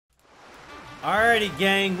Alrighty,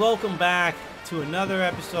 gang, welcome back to another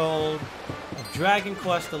episode of Dragon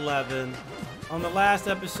Quest XI. On the last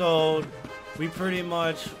episode, we pretty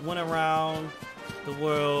much went around the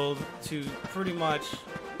world to pretty much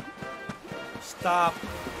stop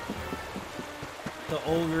the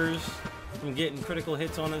ogres from getting critical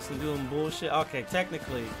hits on us and doing bullshit. Okay,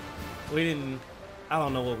 technically, we didn't, I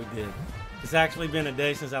don't know what we did. It's actually been a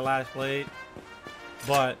day since I last played,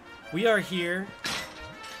 but we are here.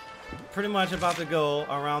 Pretty much about to go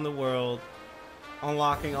around the world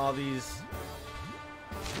unlocking all these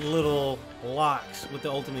little locks with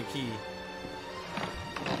the ultimate key.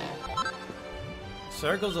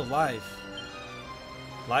 Circles of life.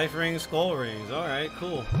 Life rings, skull rings. Alright,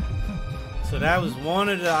 cool. So that was one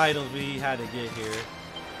of the items we had to get here.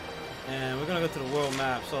 And we're gonna go to the world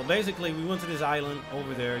map. So basically we went to this island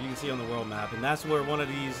over there, you can see on the world map, and that's where one of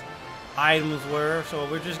these items were. So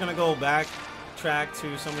we're just gonna go back track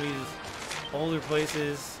to some of these older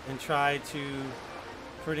places and try to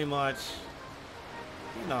pretty much,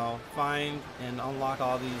 you know, find and unlock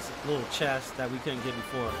all these little chests that we couldn't get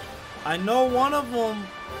before. I know one of them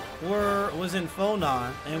was in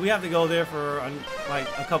Fonon, and we have to go there for like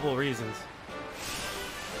a couple of reasons.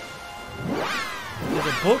 There's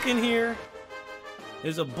a book in here.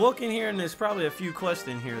 There's a book in here, and there's probably a few quests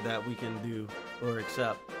in here that we can do or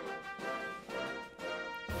accept.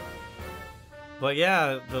 But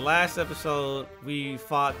yeah, the last episode, we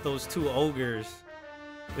fought those two ogres.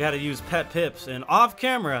 We had to use pet pips, and off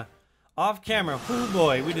camera, hoo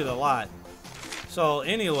boy, we did a lot. So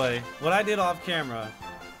anyway, what I did off camera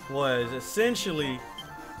was essentially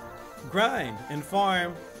grind and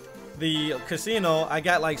farm the casino. I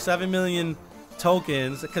got like 7 million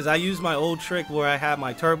tokens because I used my old trick where I had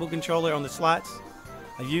my turbo controller on the slots.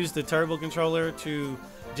 I used the turbo controller to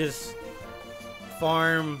just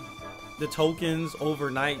farm the tokens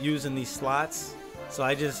overnight using these slots. So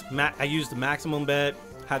I used the maximum bet,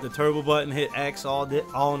 had the turbo button, hit X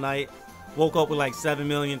all night, woke up with like 7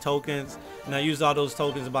 million tokens, and I used all those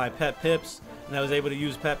tokens to buy pet pips, and I was able to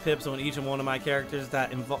use pet pips on each and one of my characters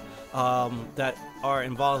that are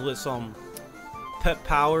involved with some pet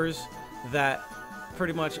powers that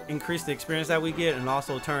pretty much increase the experience that we get and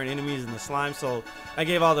also turn enemies into slime. So I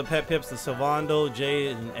gave all the pet pips to Sylvando, Jay,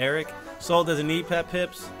 and Eric. Soul doesn't need pet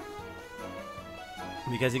pips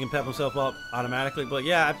because he can pep himself up automatically. But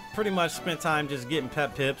yeah, I pretty much spent time just getting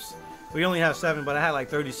pep pips. We only have 7, but I had like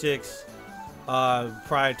 36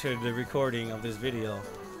 prior to the recording of this video.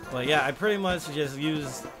 But yeah, I pretty much just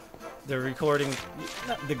used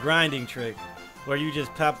the grinding trick, where you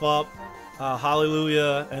just pep up,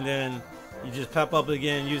 hallelujah, and then you just pep up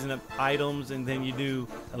again using the items, and then you do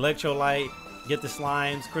electrolyte, get the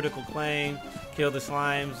slimes, critical claim, kill the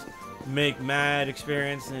slimes, make mad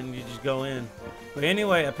experience, and you just go in. But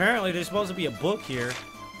anyway, apparently there's supposed to be a book here,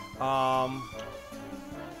 and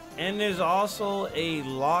there's also a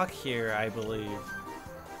lock here, I believe.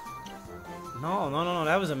 No,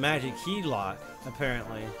 that was a magic key lock,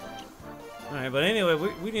 apparently. Alright, but anyway,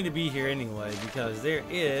 we need to be here anyway, because there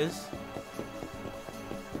is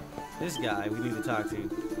this guy we need to talk to,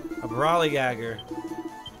 a Brawlygagger.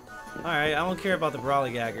 Alright, I don't care about the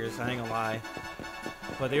Brawlygaggers, I ain't gonna lie.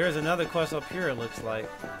 But there is another quest up here, it looks like.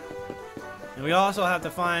 And we also have to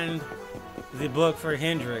find the book for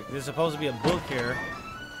Hendrik. There's supposed to be a book here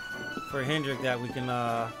for Hendrik that we can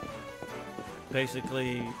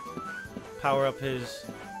basically power up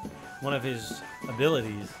one of his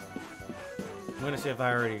abilities. I'm gonna see if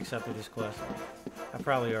I already accepted this quest. I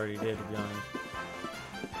probably already did, to be honest.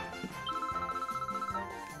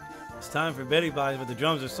 It's time for Betty Bodies, but the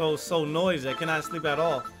drums are so noisy I cannot sleep at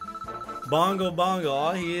all. Bongo bongo,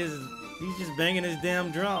 all he is, he's just banging his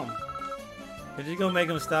damn drum. Could you go make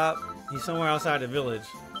him stop? He's somewhere outside the village.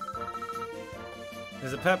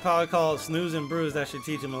 There's a pet power called Snooze and Bruise that should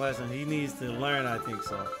teach him a lesson. He needs to learn, I think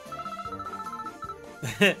so.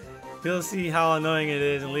 He'll see how annoying it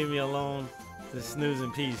is and leave me alone to snooze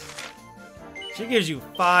in peace. She gives you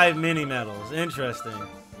 5 mini medals. Interesting.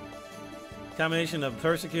 Combination of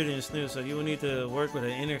persecuting and snooze, so you will need to work with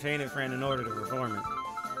an entertaining friend in order to perform it.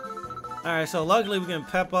 Alright, so luckily we can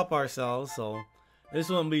pep up ourselves, so this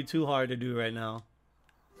won't be too hard to do right now.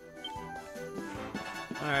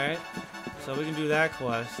 Alright, so we can do that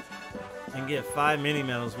quest and get 5 mini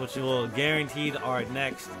medals, which will guarantee our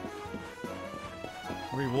next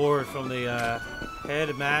reward from the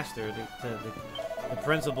headmaster, the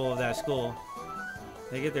principal of that school.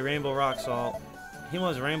 They get the Rainbow Rock Salt. He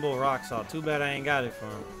wants Rainbow Rock Salt. Too bad I ain't got it for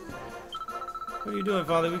him. What are you doing,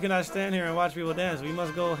 Father? We cannot stand here and watch people dance. We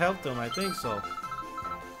must go help them. I think so.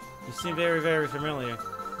 You seem very, very familiar.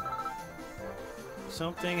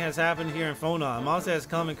 Something has happened here in Fona. A monster has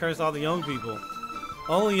come and cursed all the young people.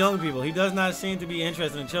 Only young people. He does not seem to be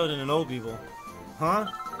interested in children and old people. Huh?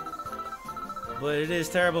 But it is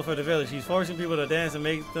terrible for the village. He's forcing people to dance and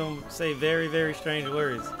make them say very, very strange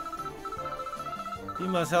words. You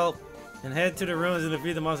must help and head to the ruins and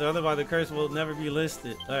defeat the monster. Otherwise, the curse will never be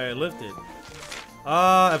lifted.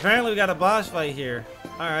 Apparently we got a boss fight here.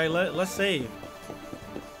 Alright, let's save.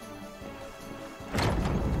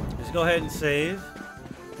 Let's go ahead and save.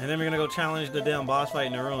 And then we're gonna go challenge the damn boss fight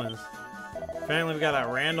in the ruins. Apparently we got a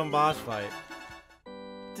random boss fight.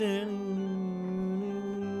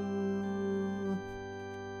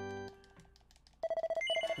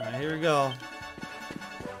 Alright, here we go.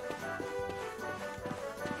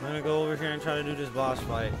 I'm gonna go over here and try to do this boss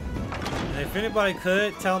fight. And if anybody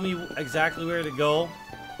could tell me exactly where to go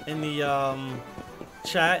in the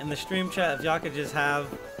chat, in the stream chat, if y'all could just have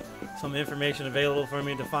some information available for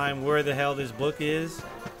me to find where the hell this book is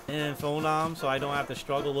in Phonodom, so I don't have to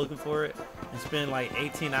struggle looking for it and spend like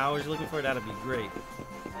 18 hours looking for it, that'd be great.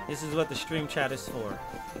 This is what the stream chat is for.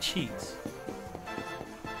 Cheats.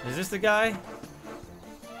 Is this the guy?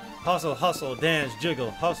 Hustle, hustle, dance,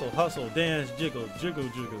 jiggle. Hustle, hustle, dance, jiggle. Jiggle,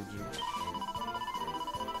 jiggle, jiggle.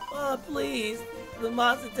 Oh, please. The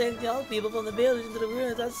monster takes young people from the village into the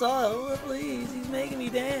ruins. I saw him. Oh, please. He's making me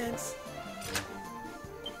dance.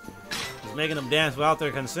 He's making them dance without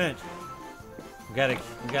their consent. We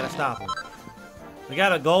gotta stop him. We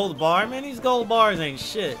got a gold bar. Man, these gold bars ain't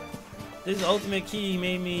shit. This ultimate key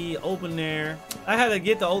made me open there. I had to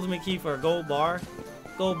get the ultimate key for a gold bar.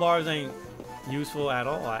 Gold bars ain't useful at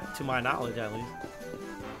all, to my knowledge at least.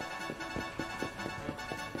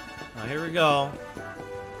 Now here we go.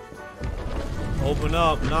 Open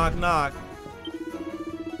up, knock knock.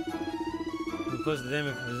 Who puts the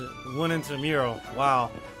damage? Went into the mural.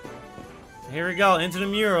 Wow. Here we go, into the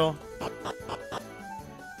mural.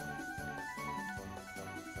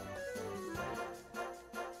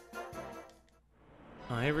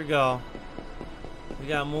 Here we go. We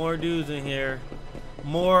got more dudes in here.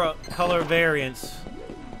 More color variants.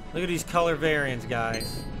 Look at these color variants,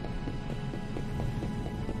 guys.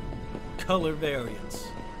 Color variants.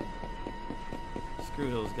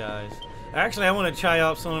 Screw those guys. Actually, I want to try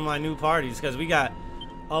out some of my new parties because we got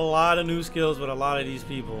a lot of new skills with a lot of these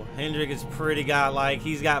people. Hendrik is pretty godlike.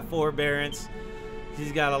 He's got 4 variants.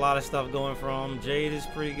 He's got a lot of stuff going for him. Jade is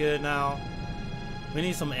pretty good now. We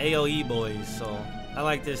need some AoE boys, so I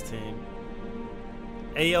like this team.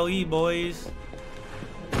 AoE boys.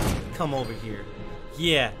 Come over here.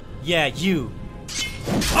 Yeah, you.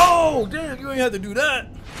 Oh, damn, you ain't have to do that.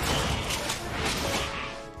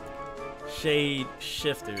 Shade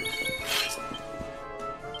shifters.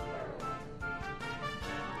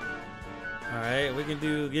 Alright, we can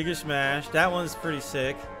do Giga Smash. That one's pretty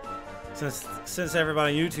sick. Since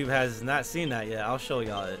everybody on YouTube has not seen that yet, I'll show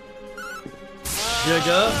y'all it.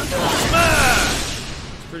 Giga Smash!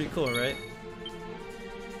 It's pretty cool, right?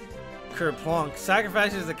 Kerplunk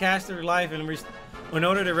sacrifices the caster life in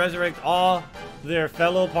order to resurrect all their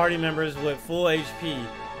fellow party members with full HP.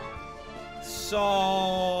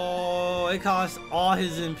 So it costs all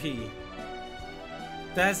his MP.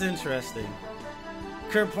 That's interesting.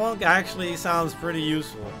 Kerplunk actually sounds pretty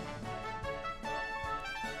useful.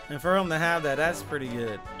 And for him to have that, that's pretty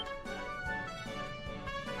good.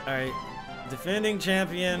 Alright. Defending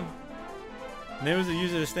champion. Enables the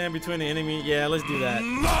user to stand between the enemy. Yeah, let's do that.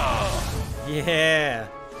 Yeah.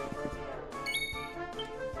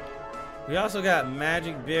 We also got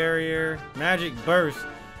Magic Barrier. Magic Burst.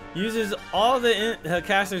 Uses all the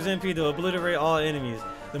caster's MP to obliterate all enemies.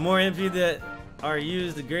 The more MP that are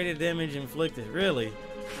used, the greater damage inflicted. Really?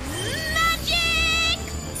 Magic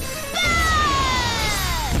Burst!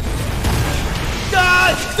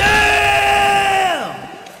 God damn!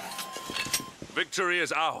 Victory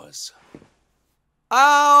is ours.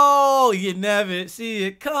 Oh, you never see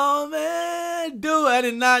it coming. Dude, I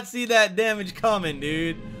did not see that damage coming,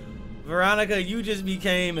 dude. Veronica, you just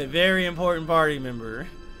became a very important party member.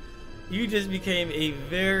 You just became a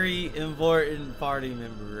very important party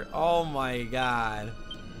member. Oh my god.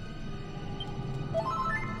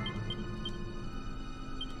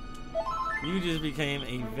 You just became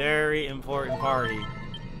a very important party.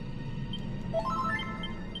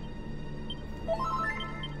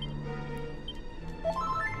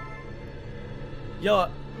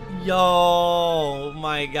 Yo,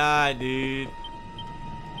 my god, dude.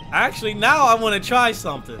 Actually, now I want to try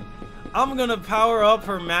something. I'm gonna power up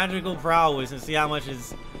her magical prowess and see how much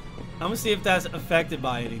is. I'm gonna see if that's affected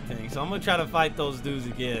by anything. So I'm gonna try to fight those dudes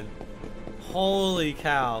again. Holy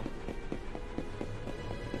cow.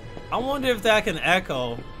 I wonder if that can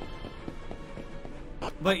echo.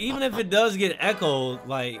 But even if it does get echoed,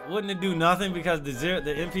 like, wouldn't it do nothing because the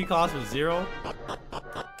MP cost was 0?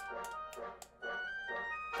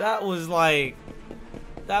 That was like,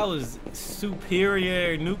 that was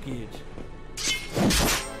superior nukage.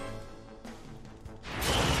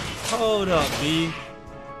 Hold up, B.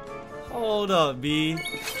 Hold up, B.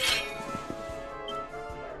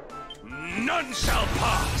 None shall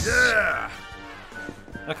pass. Yeah.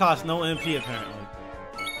 That costs no MP apparently.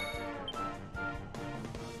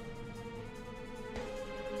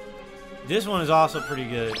 This one is also pretty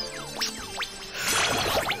good.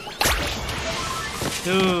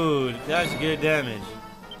 Dude, that's good damage.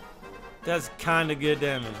 That's kind of good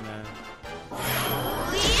damage, man.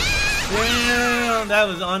 Damn, that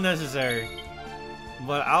was unnecessary.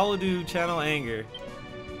 But I will do channel anger.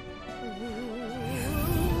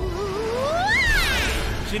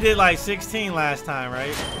 She did like 16 last time,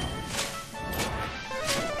 right?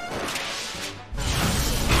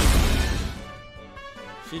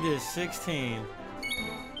 She did 16.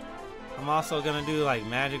 I'm also gonna do like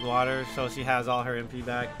magic water so she has all her MP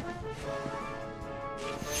back.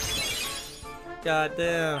 God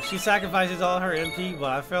damn, she sacrifices all her MP,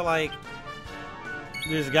 but I feel like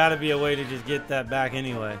there's gotta be a way to just get that back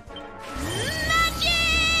anyway. Magic!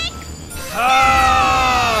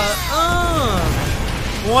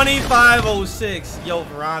 2506. Yo,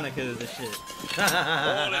 Veronica is the shit.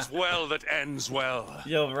 All is well that ends well.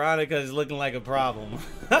 Yo, Veronica is looking like a problem.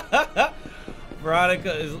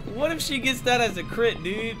 Veronica is. What if she gets that as a crit,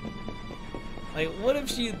 dude? Like, what if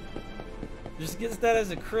she just gets that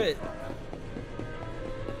as a crit?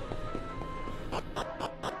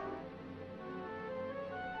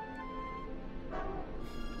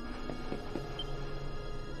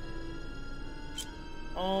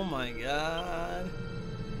 Oh my god.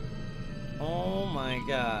 Oh my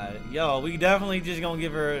god. Yo, we definitely just gonna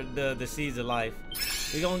give her the seeds of life.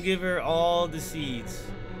 We gonna give her all the seeds.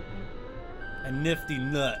 A nifty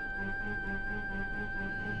nut.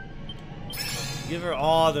 Give her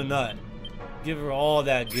all the nut. Give her all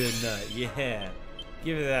that good nut. Yeah.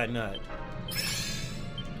 Give her that nut.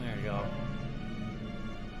 There you go.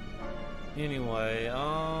 Anyway,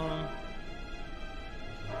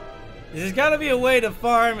 there's gotta be a way to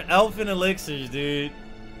farm elfin elixirs, dude.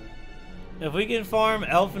 If we can farm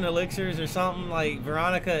elfin elixirs or something, like,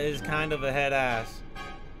 Veronica is kind of a head ass.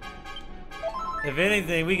 If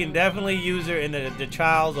anything, we can definitely use her in the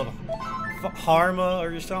Trials of Harma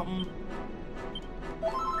or something.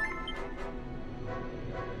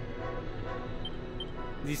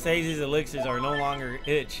 These Sage's elixirs are no longer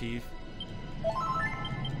it, Chief.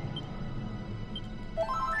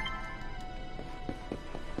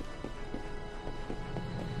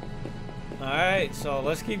 Alright, so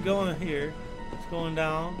let's keep going here. It's going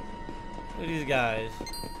down. Look at these guys.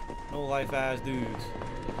 No life ass dudes.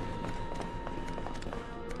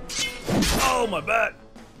 Oh, my back!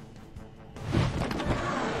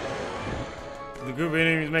 The group of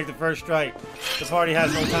enemies make the first strike. The party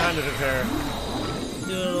has no time to prepare.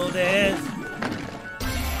 Do a little dance.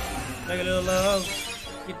 Make a little love.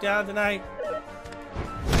 Get down tonight.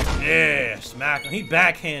 Yeah, smack him. He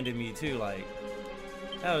backhanded me too, like.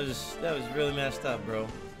 That was really messed up, bro.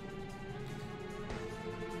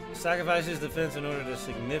 Sacrifices defense in order to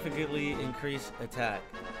significantly increase attack.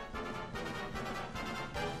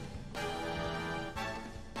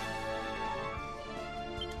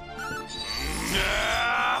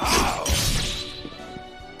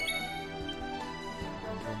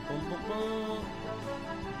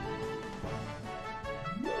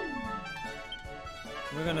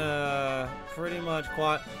 We're gonna pretty much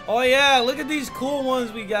quad. Oh yeah, look at these cool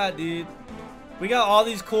ones we got, dude. We got all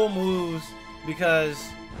these cool moves because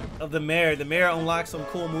of the mayor. The mayor unlocks some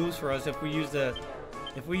cool moves for us if we use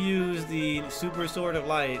the Super Sword of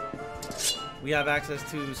Light. We have access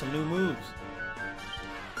to some new moves.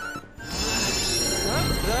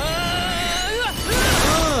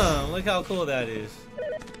 Look how cool that is.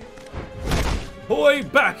 Boy,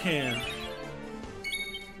 backhand.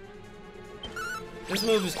 This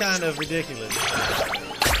move is kind of ridiculous.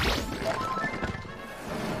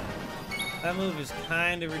 That move is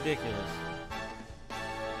kind of ridiculous.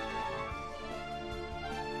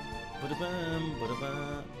 Ba-da-bum,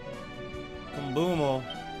 ba-da-bum. Kaboomo.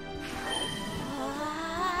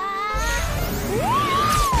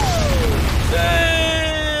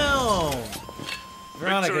 Damn!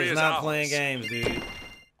 Veronica is not playing games, dude.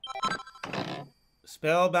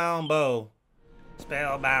 Spellbound bow.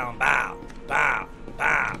 Spellbound bow. Bow.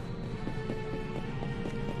 Bow.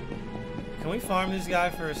 Can we farm this guy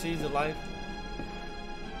for a Seeds of Life?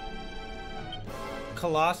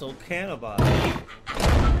 Colossal Cannibal.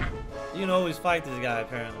 You can always fight this guy,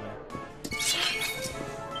 apparently.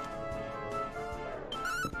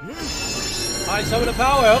 I summon the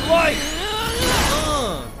power of light!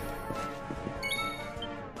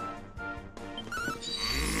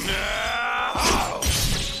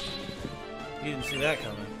 You didn't see that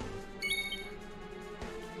coming.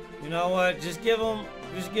 You know what? Just give him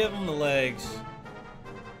the legs.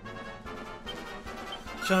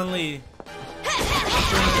 Chun-Li.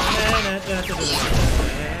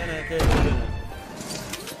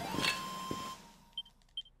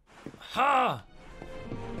 Ha!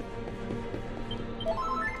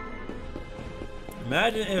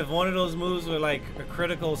 Imagine if one of those moves were like a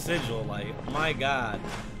critical sigil. Like, my God,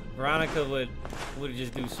 Veronica would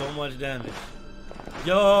just do so much damage.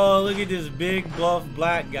 Yo, look at this big buff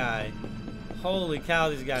black guy. Holy cow,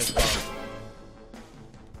 these guys buff.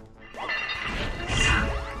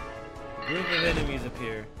 Group of enemies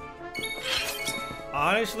appear.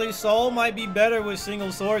 Honestly, Soul might be better with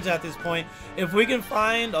single swords at this point. If we can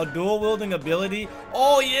find a dual wielding ability.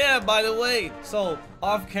 Oh yeah, by the way, so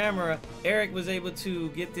off camera, Eric was able to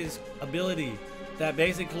get this ability that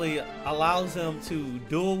basically allows him to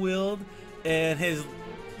dual wield, and his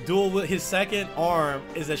second arm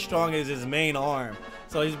is as strong as his main arm.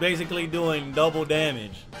 So he's basically doing double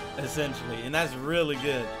damage, essentially, and that's really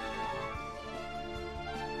good.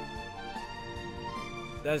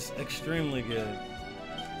 That's extremely good.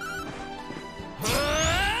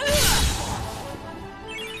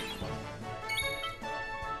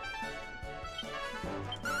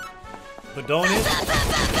 But don't it?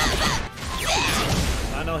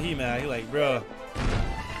 I know he mad. He like, bruh,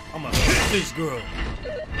 I'm gonna hit this girl.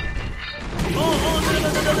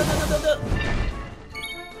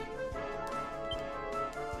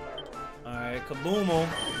 Alright, Kaboomo.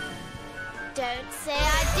 Don't say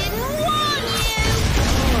I didn't warn you!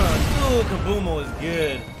 Dude, Kaboomo is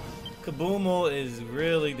good. Kaboomo is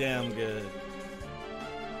really damn good.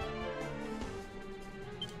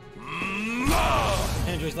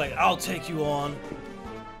 Andrew's like, I'll take you on.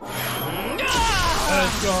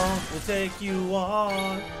 Headstrong will take you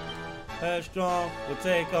on. Headstrong will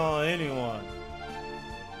take on anyone.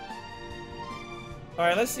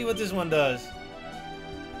 Alright, let's see what this one does.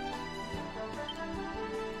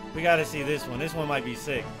 We gotta see this one. This one might be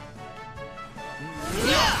sick.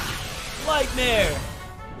 Nightmare!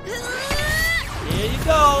 Here you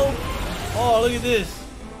go! Oh, look at this.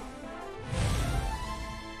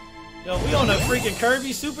 Yo, we on a freaking Kirby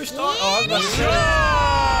Superstar? Oh, I was about to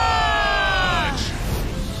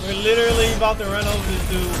say. We're literally about to run over this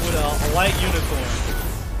dude with a light unicorn.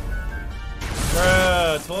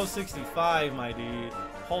 Bruh, 1265, my dude.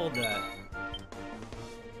 Hold that.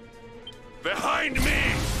 Behind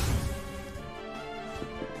me!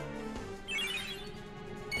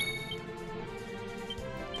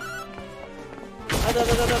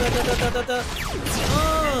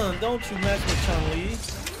 Don't you mess with Chun-Li.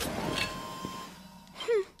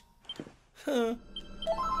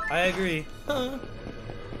 I agree.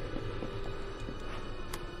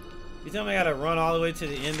 You tell me I gotta run all the way to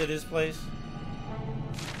the end of this place?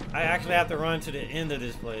 I actually have to run to the end of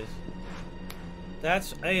this place.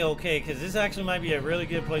 That's a-okay, because this actually might be a really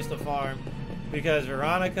good place to farm. Because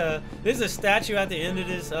Veronica, there's a statue at the end of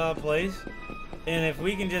this place. And if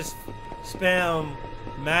we can just spam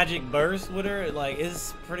magic burst with her, like,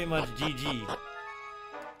 it's pretty much GG.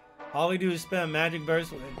 All we do is spam magic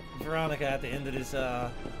burst with Veronica at the end of this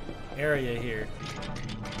area here.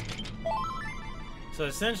 So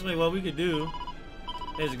essentially what we could do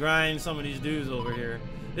is grind some of these dudes over here.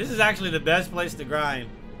 This is actually the best place to grind,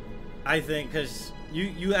 I think, because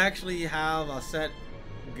you actually have a set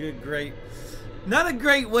great, not a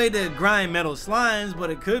great way to grind metal slimes, but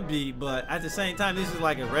it could be. But at the same time, this is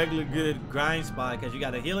like a regular good grind spot, because you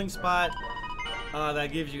got a healing spot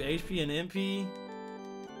that gives you HP and MP,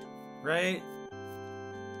 right?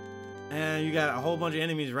 And you got a whole bunch of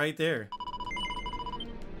enemies right there.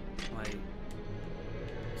 Like,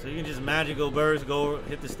 so you can just magical burst, go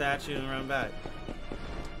hit the statue and run back.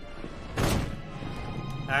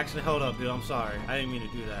 Actually, hold up, dude. I'm sorry. I didn't mean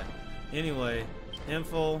to do that. Anyway,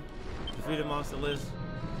 info, defeated monster list,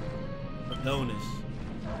 bonus,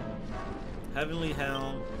 heavenly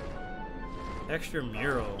helm, extra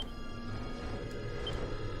mural,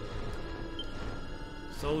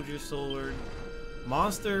 soldier sword,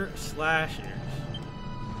 monster slashers,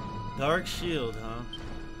 dark shield, huh?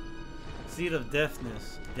 Seed of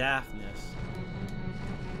deafness, daftness.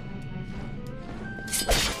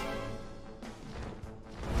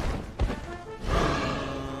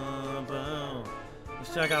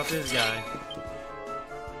 Let's check out this guy.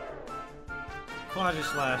 Quadra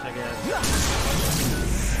slash, I guess.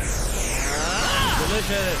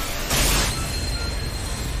 Malicious.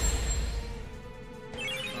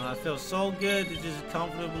 I feel so good to just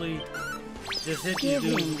comfortably just hit these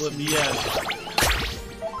dudes with BS.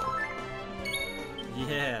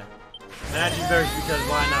 Yeah. Magic burst because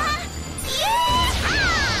why not?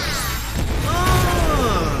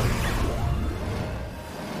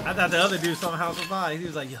 I thought the other dude somehow survived. He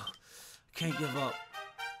was like, yo, can't give up.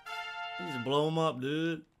 You just blow him up,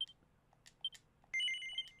 dude.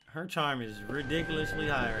 Her charm is ridiculously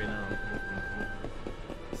high right now.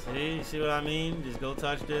 See what I mean? Just go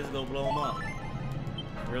touch this, go blow him up.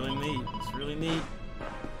 Really neat. It's really neat.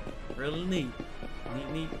 Really neat.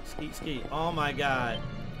 Neat, skeet, skeet. Oh my god.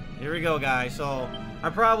 Here we go, guys. So, I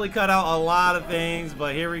probably cut out a lot of things,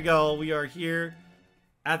 but here we go. We are here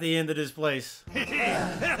at the end of this place.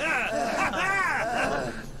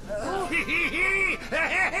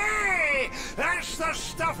 That's the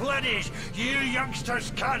stuff, laddies. You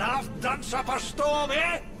youngsters can't half dance up a storm,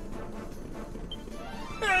 eh?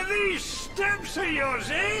 These stamps of yours,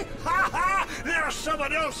 eh? Ha ha! There's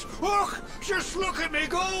someone else. Och, just look at me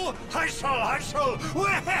go! Hustle, hustle!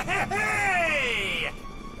 Way!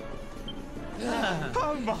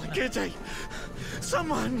 Oh my goodie!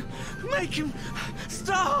 Someone make him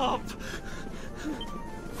stop!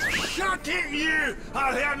 Shut it, you!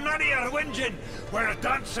 I'll hear none of your whinging. We're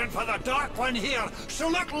dancing for the dark one here, so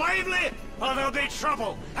look lively, or there'll be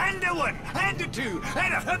trouble. And a one, and a two,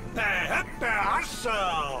 and a hip,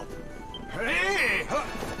 hustle! Hey!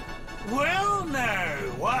 Well now,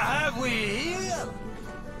 what have we here?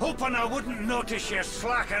 Hoping I wouldn't notice you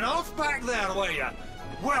slacking off back there, were you?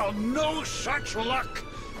 Well, no such luck.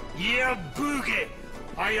 You boogie,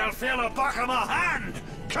 or you'll feel the back of my hand.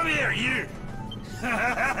 Come here, you.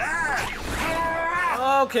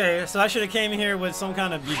 Okay, so I should have came here with some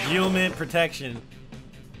kind of beguilement protection.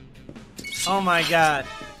 Oh my god.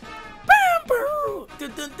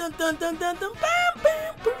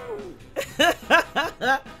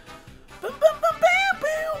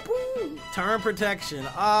 Turn protection.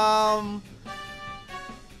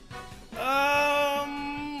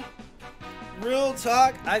 Real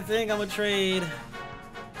talk, I think I'm gonna trade.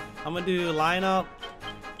 I'm gonna do lineup.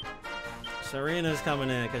 Serena's coming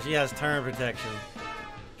in because she has turn protection.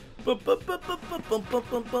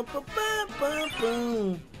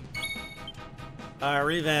 Alright,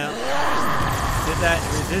 revamp. Get that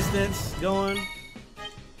resistance going.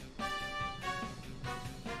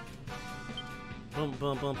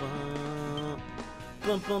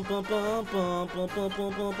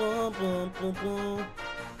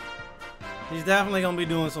 He's definitely gonna be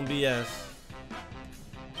doing some BS.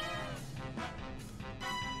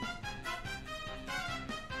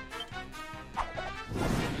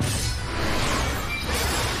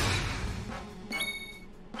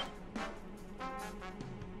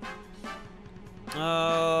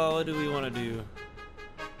 What do we want to do?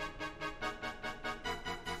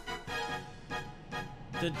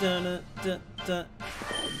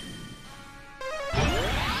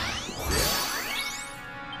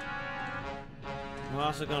 We're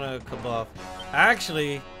also gonna kabuff.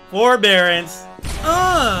 Actually, forbearance.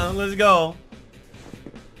 Let's go.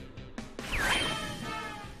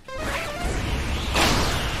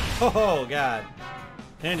 Oh god.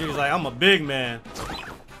 Hendrik's like, I'm a big man.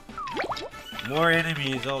 More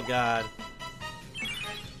enemies, oh god.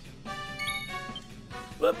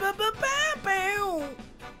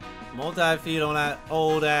 Multi-feed on that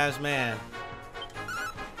old ass man.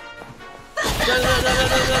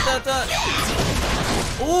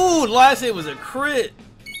 Ooh, the last hit was a crit.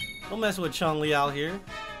 Don't mess with Chun-Li out here.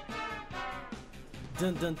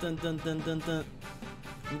 Dun dun dun dun dun dun dun.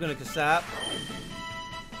 I'm gonna Kasap.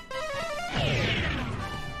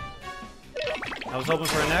 I was hoping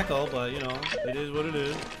for an echo, but you know, it is what it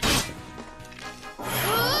is.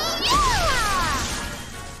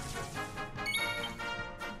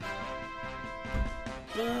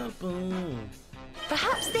 Boom, boom.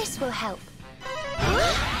 Perhaps this will help.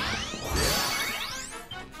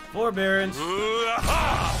 Forbearance.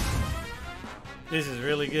 This is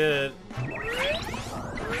really good.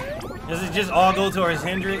 Does it just all go towards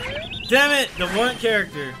Hendrik? Damn it, the one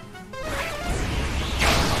character.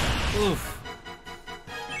 Oof.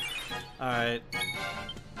 Alright.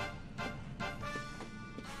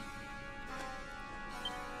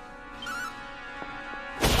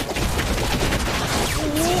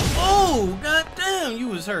 Oh, god damn, you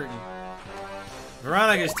was hurting.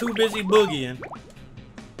 Veronica's too busy boogieing.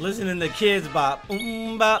 Listening to kids bop.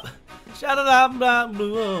 Bop. Shout it out, bop,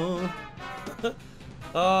 blue.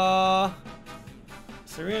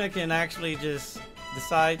 Serena can actually just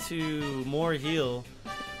decide to more heal.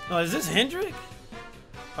 Oh, is this Hendrik?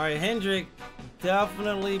 Alright, Hendrik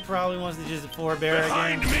definitely probably wants to just forbear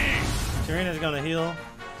again. Serina's gonna heal.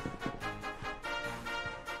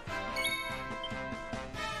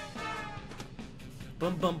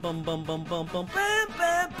 Bum bum bum bum bum bum bum bam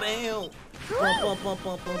bam bam. Bum bum bum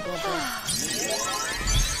bum bum bum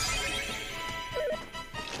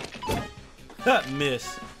bum.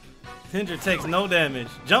 Miss. Hendrik takes no damage.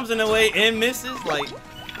 Jumps in the way and misses. Like,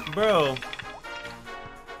 bro.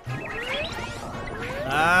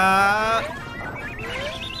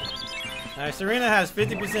 Alright, Serena has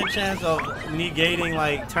 50% chance of negating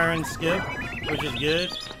like turn skip, which is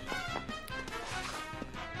good.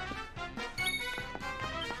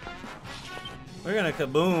 We're gonna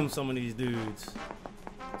kaboom some of these dudes.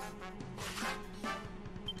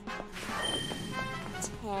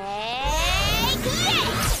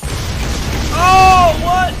 Oh,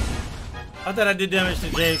 what? I thought I did damage to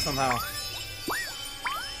Jade somehow.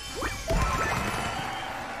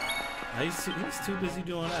 He's too busy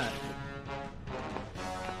doing that.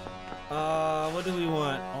 What do we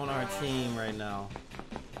want on our team right now?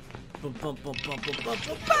 Bum bum bum bum bum bum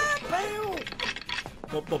bum bam.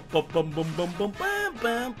 Bum bum bum bum bum bum bum bam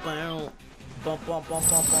bam bam. Bum bum bum bum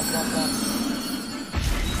bum bum bum.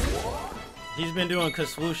 He's been doing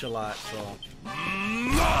Kaswoosh a lot, so.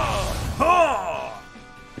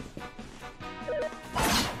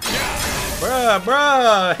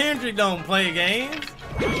 Bruh, Hendrik don't play games.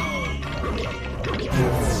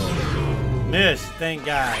 Miss, thank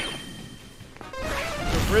God.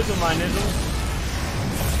 Frizzle my nizzle.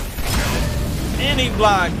 And he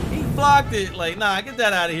blocked. He blocked it. Like, nah, get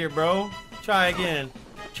that out of here, bro. Try again.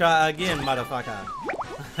 Try again, motherfucker.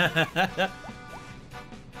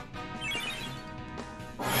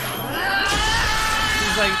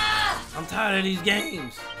 He's like, I'm tired of these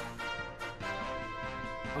games.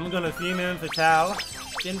 I'm gonna Female Fatale.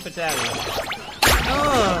 Skin Fatality.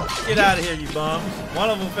 Get out of here, you bums. One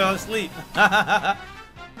of them fell asleep.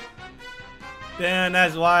 Damn,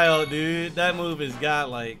 that's wild, dude. That move is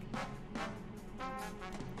godlike.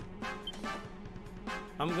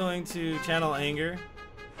 I'm going to channel anger.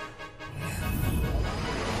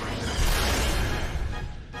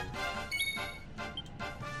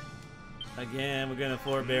 Again, we're gonna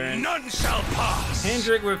forbearance. None shall pass.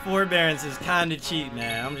 Hendrik with forbearance is kind of cheap,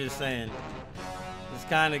 man. I'm just saying. It's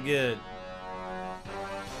kind of good.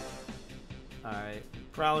 Alright.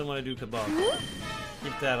 Probably want to do Kabal.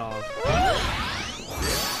 Keep that on.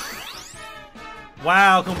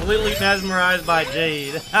 Wow, completely mesmerized by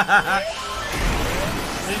Jade. This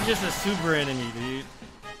is just a super enemy, dude.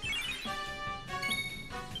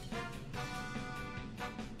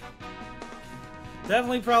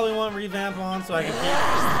 Definitely probably want revamp on so I can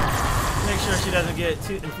make sure she doesn't get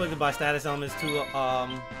too inflicted by status elements too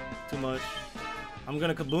much. I'm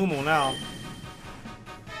gonna kaboomo now.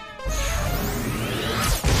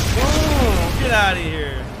 Boom! Get out of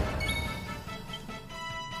here.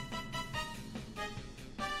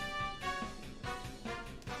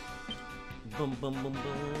 Bum bum bum bum.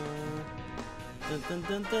 Dun dun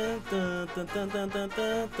dun dun dun dun dun dun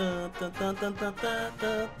dun dun dun dun dun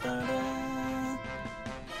dun dun.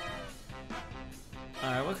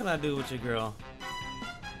 Alright, what can I do with your girl?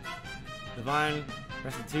 Divine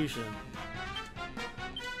Restitution.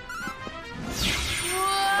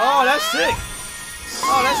 Oh, that's sick!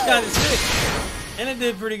 Oh, that's kind of sick! And it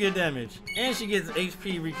did pretty good damage. And she gets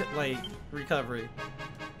HP recovery.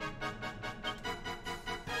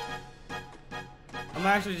 I'm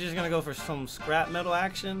actually just gonna go for some scrap metal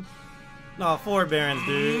action. No, forbearance,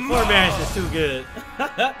 dude. Forbearance is too good.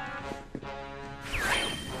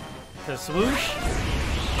 The swoosh?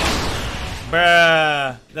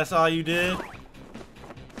 Bruh, that's all you did?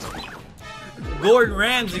 Gordon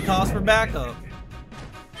Ramsay calls for backup.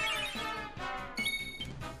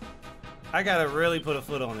 I gotta really put a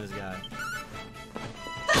foot on this guy.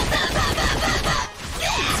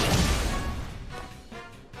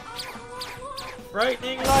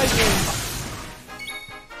 Frightening lightning.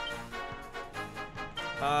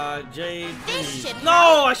 Jade, please.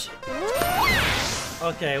 No!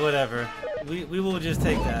 Okay, whatever. We will just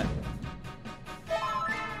take that.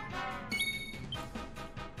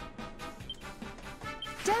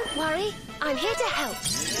 Don't worry, I'm here to help.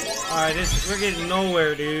 Alright, we're getting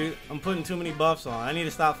nowhere, dude. I'm putting too many buffs on. I need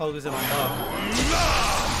to stop focusing on buffs.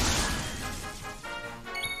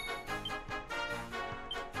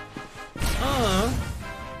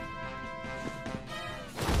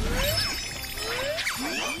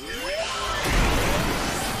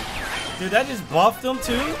 Dude, that just buffed him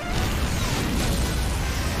too?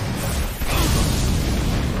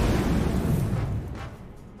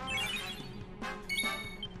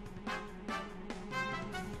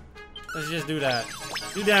 Let's just do that.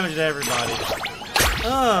 Do damage to everybody.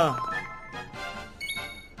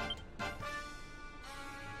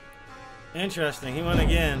 Interesting. He won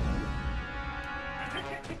again.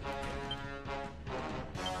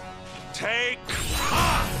 Take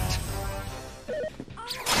heart!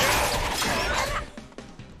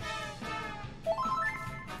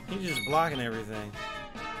 He's just blocking everything.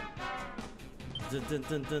 Dun, dun,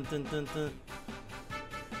 dun, dun, dun, dun, dun.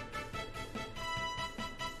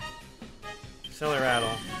 Cellar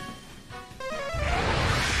rattle.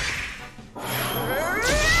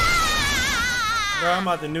 Bro, I'm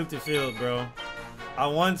about to nuke the field, bro. I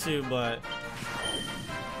want to, but...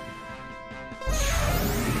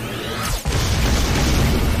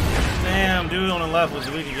 Damn, dude on the left was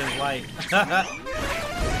weak against light.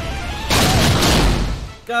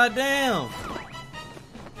 God damn.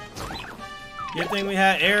 Good thing we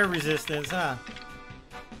had air resistance, huh?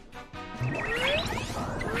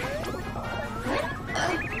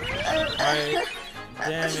 Alright.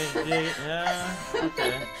 Damage, dig it. Yeah,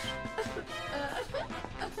 okay.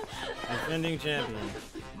 Defending champion.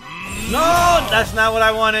 No! That's not what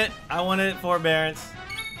I wanted. I wanted forbearance.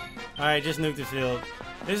 Alright, just nuke the field.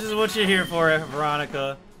 This is what you're here for,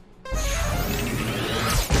 Veronica. She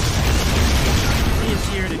is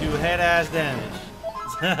here to do head-ass damage.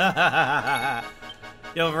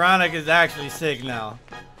 Yo, Veronica is actually sick now.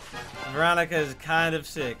 Veronica is kind of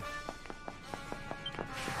sick.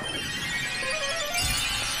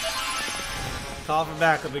 Call for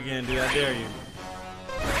backup again, dude. I dare you.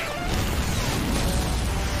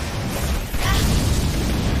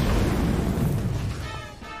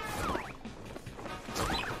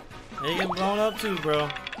 They get blown up too, bro.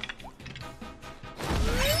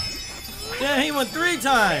 Yeah, he went 3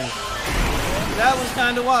 times. That was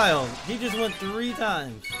kind of wild. He just went 3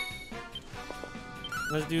 times.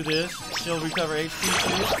 Let's do this. She'll recover HP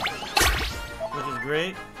too, which is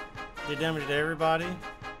great. Did damage to everybody.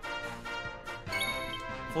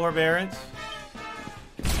 Forbearance.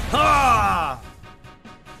 Ha!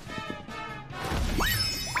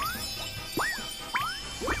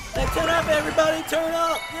 Hey, turn up, everybody! Turn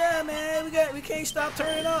up! Yeah, man, we can't stop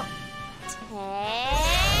turning up.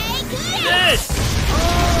 Yes!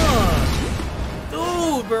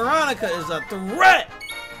 Dude, Veronica is a threat.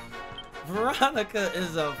 Veronica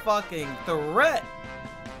is a fucking threat.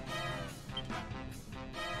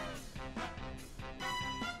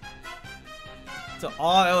 To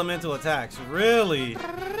all elemental attacks, really?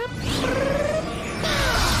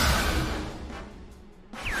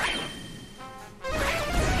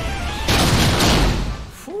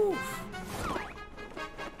 Whew.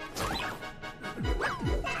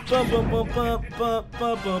 Bum, bum, bum, bum, bum,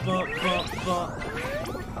 bum, bum, bum, bum.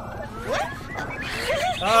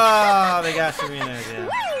 Ah, they got Serena again.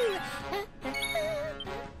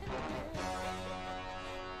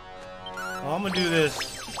 Well, I'm gonna do this.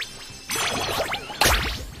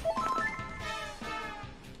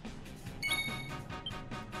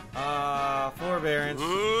 Forbearance.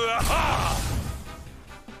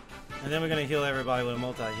 And then we're gonna heal everybody with a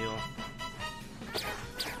multi-heal.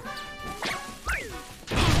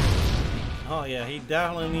 Oh yeah, he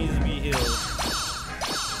definitely needs to be healed.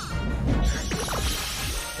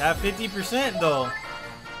 Got 50% though.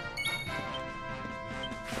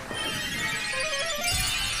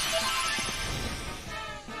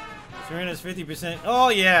 Serena's 50%. Oh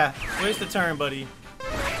yeah, waste a turn, buddy.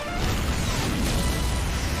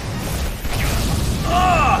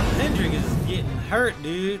 Oh, Hendrik is getting hurt,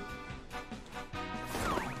 dude.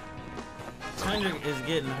 Hendrik is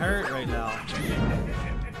getting hurt right now.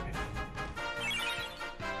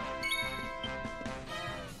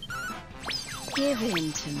 Give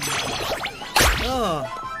in to me. Oh,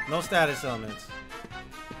 no status elements.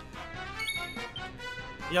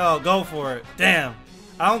 Yo, go for it. Damn.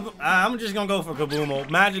 I'm just gonna go for Kabumo.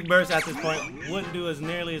 Magic Burst at this point wouldn't do as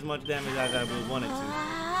nearly as much damage as I would want it to.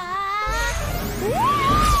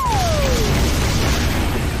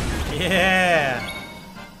 Yeah.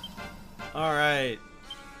 All right.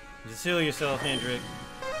 Just heal yourself, Hendrik.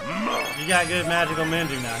 You got good magical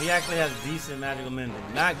mending now. He actually has decent magical mending.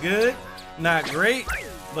 Not good, not great,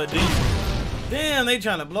 but decent. Damn, they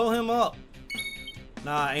trying to blow him up.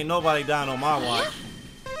 Nah, ain't nobody dying on my watch.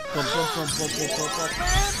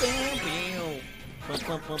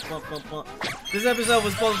 This episode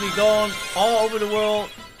was supposed to be going all over the world,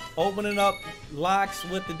 opening up locks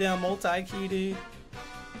with the damn multi-key, dude.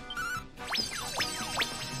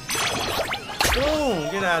 Boom!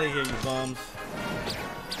 Get out of here, you bums.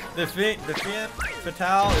 The fin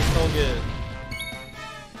Fatale is so good.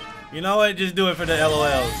 You know what? Just do it for the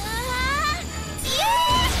LOLs.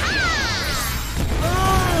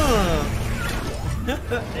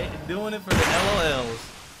 Doing it for the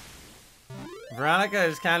LOLs. Veronica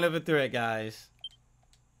is kind of a threat, guys.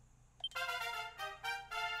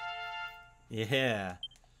 Yeah.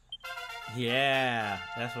 Yeah.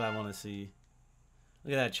 That's what I want to see.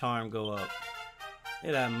 Look at that charm go up. Look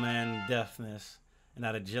at that man deftness and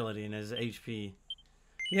that agility and his HP.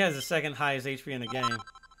 He has the second highest HP in the game.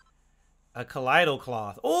 A Kaleido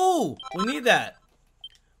cloth. Oh, we need that.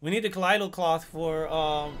 We need the Kaleido cloth for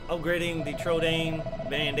upgrading the Trodain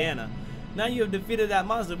bandana. Now you have defeated that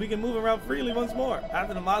monster. We can move around freely once more.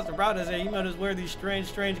 After the monster brought us here, he made us wear these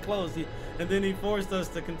strange clothes. And then he forced us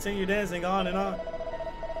to continue dancing on and on.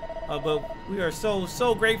 But we are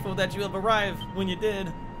so grateful that you have arrived when you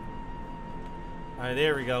did. Alright,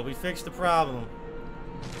 there we go. We fixed the problem.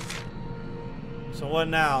 So what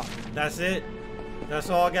now? That's it? That's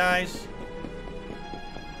all, guys?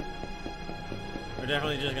 We're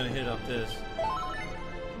definitely just gonna hit up this.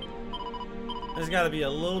 There's gotta be a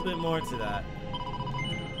little bit more to that.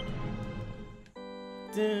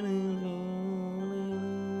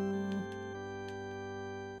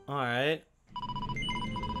 Alright.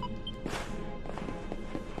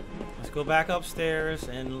 Let's go back upstairs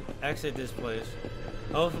and exit this place.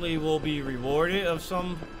 Hopefully we'll be rewarded of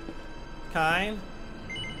some kind.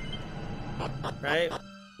 Right?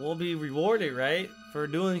 We'll be rewarded, right? For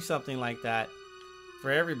doing something like that. For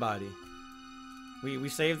everybody. We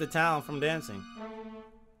saved the town from dancing.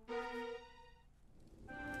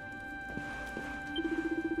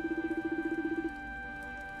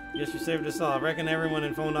 Yes, you saved us all. I reckon everyone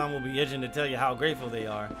in Phonon will be itching to tell you how grateful they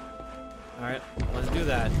are. Alright, let's do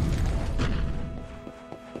that.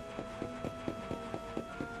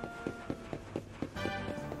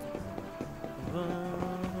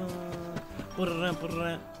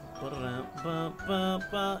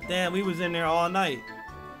 Damn, we was in there all night.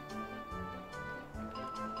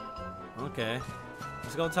 Okay.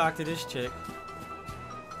 Let's go talk to this chick.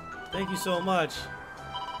 Thank you so much.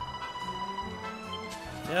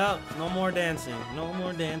 Yep, no more dancing. No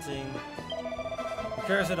more dancing. The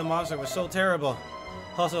curse of the monster was so terrible.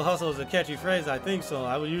 Hustle, hustle is a catchy phrase, I think so.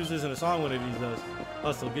 I will use this in a song one of these days.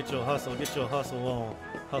 Hustle, get your hustle on.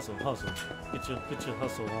 Hustle, hustle. Get your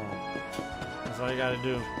hustle on. That's all you gotta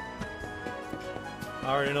do.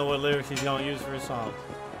 I already know what lyrics he's gonna use for his song.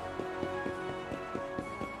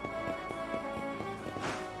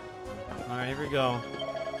 Alright, here we go.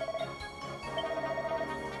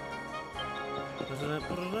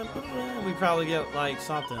 We probably get like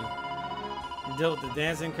something. Dealt with the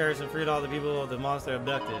dancing curse and freed all the people of the monster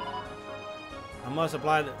abducted. I must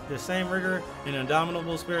apply the same rigor and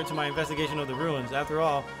indomitable spirit to my investigation of the ruins. After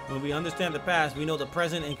all, when we understand the past, we know the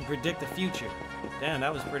present and can predict the future. Damn,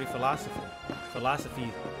 that was pretty philosophic.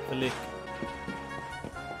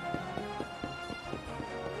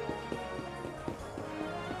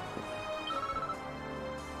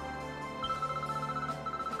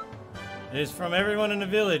 It's from everyone in the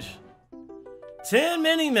village. 10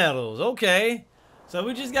 mini medals. Okay. So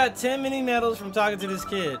we just got 10 mini medals from talking to this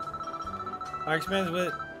kid. Our experience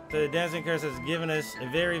with the dancing curse has given us a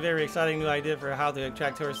very, very exciting new idea for how to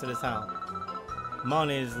attract tourists to this town.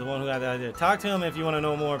 Money is the one who got the idea. Talk to him if you want to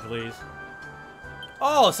know more, please.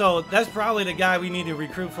 Oh, so that's probably the guy we need to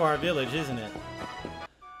recruit for our village, isn't it?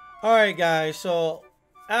 Alright, guys. So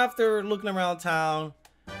after looking around town,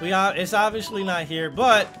 it's obviously not here,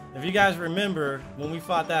 but if you guys remember when we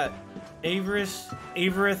fought that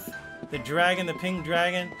Averith, the dragon, the pink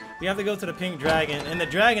dragon, we have to go to the pink dragon, and the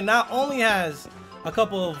dragon not only has a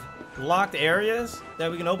couple of locked areas that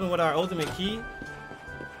we can open with our ultimate key,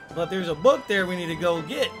 but there's a book there we need to go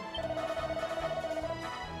get.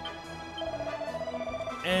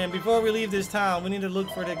 And before we leave this town, we need to look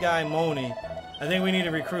for the guy Moni. I think we need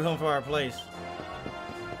to recruit him for our place.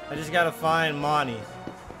 I just gotta find Mani.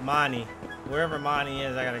 Wherever Mani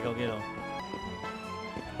is, I gotta go get him.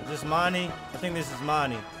 Is this Mani? I think this is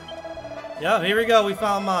Mani. Yep, here we go. We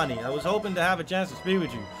found Mani. I was hoping to have a chance to speak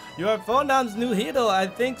with you. You are Phonon's new hero, I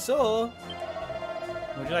think so.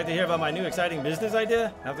 Would you like to hear about my new exciting business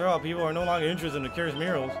idea? After all, people are no longer interested in the curious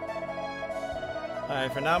murals.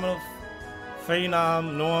 Alright, phenomenal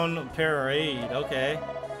Phenom Non Parade. Okay.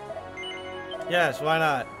 Yes, why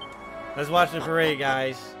not? Let's watch the parade,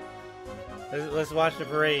 guys. Let's watch the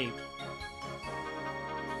parade.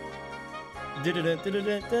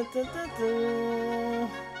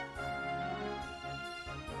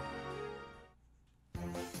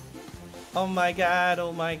 Oh my god,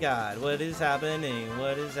 what is happening?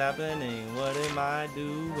 What is happening? What am I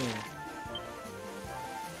doing?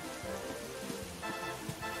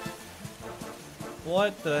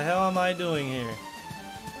 What the hell am I doing here?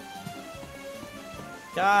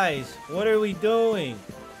 Guys, what are we doing?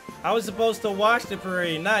 I was supposed to watch the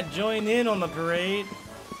parade, not join in on the parade.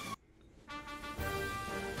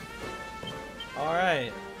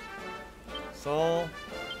 Alright. Soul.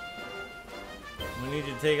 We need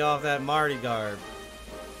you to take off that Marty garb.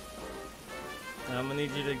 And I'm gonna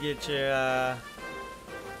need you to get your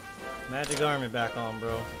magic garment back on,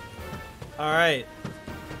 bro. Alright.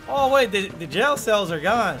 Oh wait, the jail cells are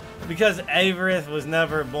gone because Averith was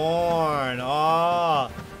never born.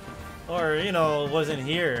 Oh, or you know, wasn't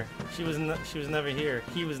here. She was never here.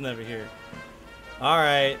 He was never here. All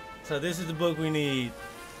right, so this is the book we need.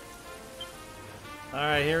 All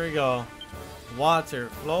right, here we go. Water,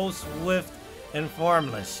 flow swift and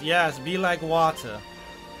formless. Yes, be like water.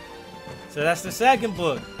 So that's the second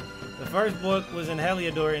book. The first book was in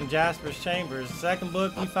Heliodor in Jasper's chambers. The second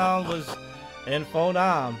book we found was in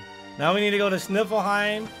Fonam. Now we need to go to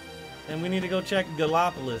Sniffelheim and we need to go check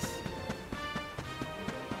Gallopolis.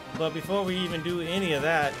 But before we even do any of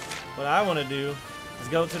that, what I want to do is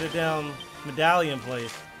go to the damn medallion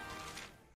place.